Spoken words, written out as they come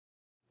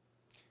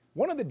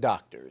One of the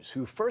doctors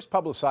who first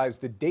publicized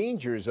the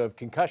dangers of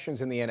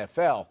concussions in the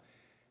NFL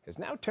has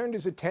now turned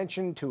his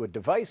attention to a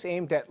device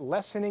aimed at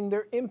lessening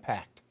their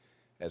impact.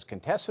 As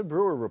Contessa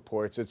Brewer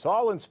reports, it's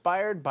all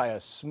inspired by a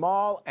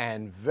small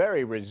and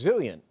very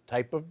resilient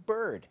type of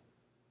bird.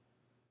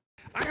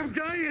 I am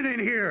dying in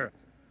here!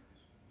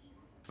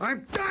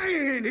 I'm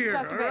dying in here!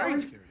 Dr.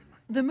 Bales.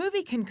 The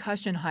movie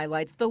Concussion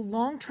highlights the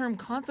long-term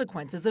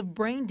consequences of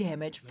brain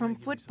damage from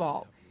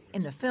football.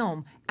 In the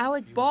film,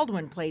 Alec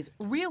Baldwin plays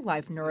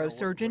real-life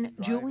neurosurgeon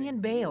Julian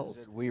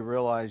Bales. We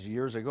realized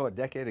years ago, a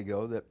decade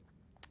ago, that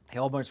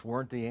helmets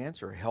weren't the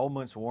answer.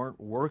 Helmets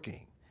weren't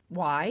working.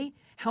 Why?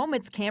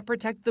 Helmets can't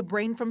protect the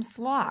brain from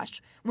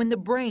slosh when the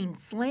brain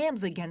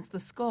slams against the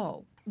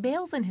skull.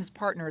 Bales and his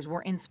partners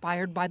were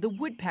inspired by the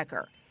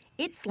woodpecker.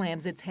 It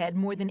slams its head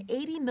more than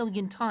 80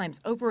 million times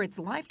over its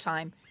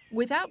lifetime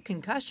without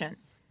concussion.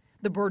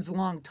 The bird's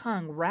long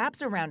tongue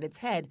wraps around its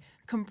head,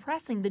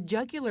 compressing the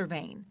jugular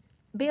vein.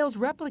 Bales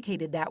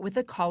replicated that with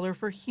a collar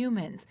for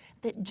humans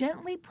that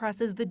gently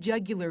presses the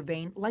jugular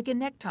vein like a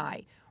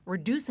necktie,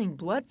 reducing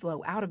blood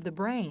flow out of the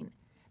brain.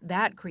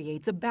 That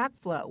creates a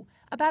backflow,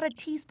 about a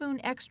teaspoon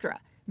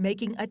extra,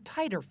 making a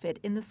tighter fit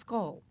in the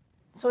skull.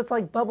 So it's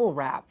like bubble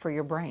wrap for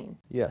your brain.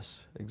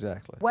 Yes,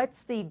 exactly.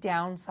 What's the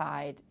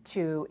downside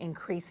to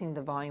increasing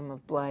the volume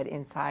of blood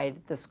inside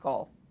the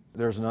skull?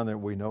 There's none that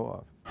we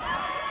know of.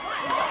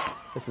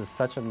 This is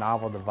such a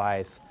novel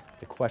device.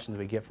 The questions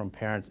we get from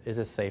parents, is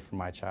it safe for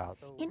my child?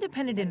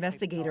 Independent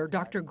investigator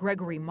Dr.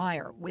 Gregory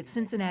Meyer with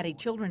Cincinnati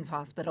Children's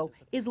Hospital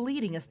is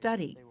leading a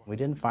study. We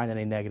didn't find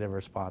any negative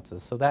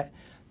responses, so that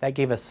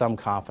gave us some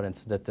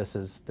confidence that this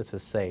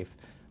is safe.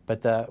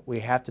 But we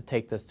have to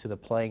take this to the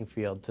playing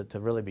field to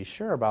really be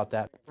sure about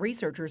that.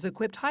 Researchers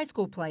equipped high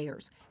school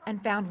players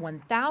and found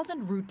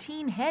 1,000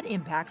 routine head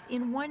impacts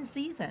in one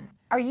season.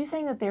 Are you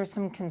saying that there's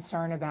some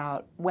concern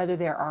about whether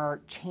there are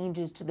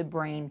changes to the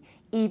brain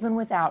even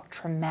without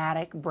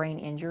traumatic brain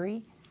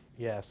injury?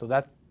 Yeah, so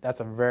that's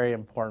a very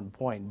important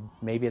point.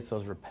 Maybe it's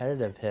those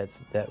repetitive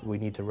hits that we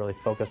need to really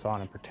focus on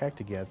and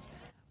protect against.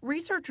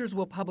 Researchers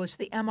will publish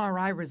the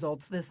MRI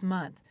results this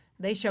month.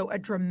 They show a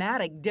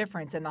dramatic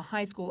difference in the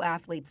high school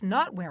athletes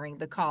not wearing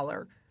the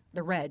collar.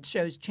 The red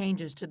shows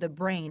changes to the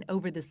brain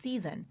over the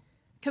season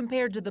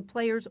compared to the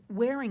players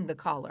wearing the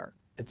collar.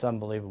 It's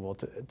unbelievable.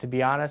 To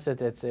be honest,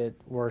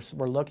 we're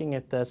looking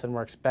at this and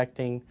we're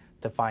expecting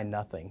to find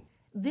nothing.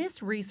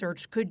 This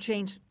research could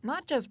change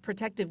not just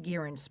protective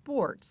gear in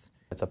sports.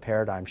 It's a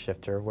paradigm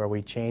shifter where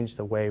we change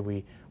the way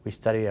we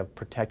study of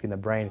protecting the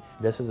brain.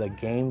 This is a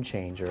game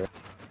changer.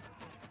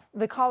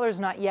 The collar's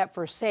not yet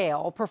for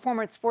sale.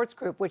 Performance Sports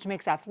Group, which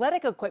makes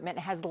athletic equipment,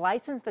 has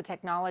licensed the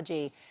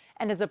technology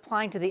and is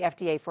applying to the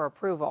FDA for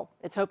approval.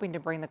 It's hoping to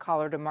bring the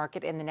collar to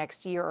market in the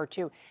next year or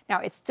two. Now,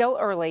 it's still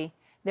early.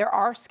 There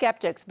are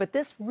skeptics, but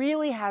this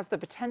really has the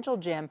potential,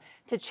 Jim,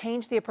 to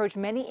change the approach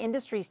many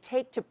industries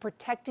take to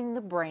protecting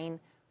the brain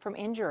from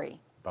injury.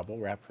 Bubble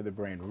wrap for the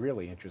brain.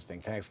 Really interesting.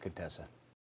 Thanks, Contessa.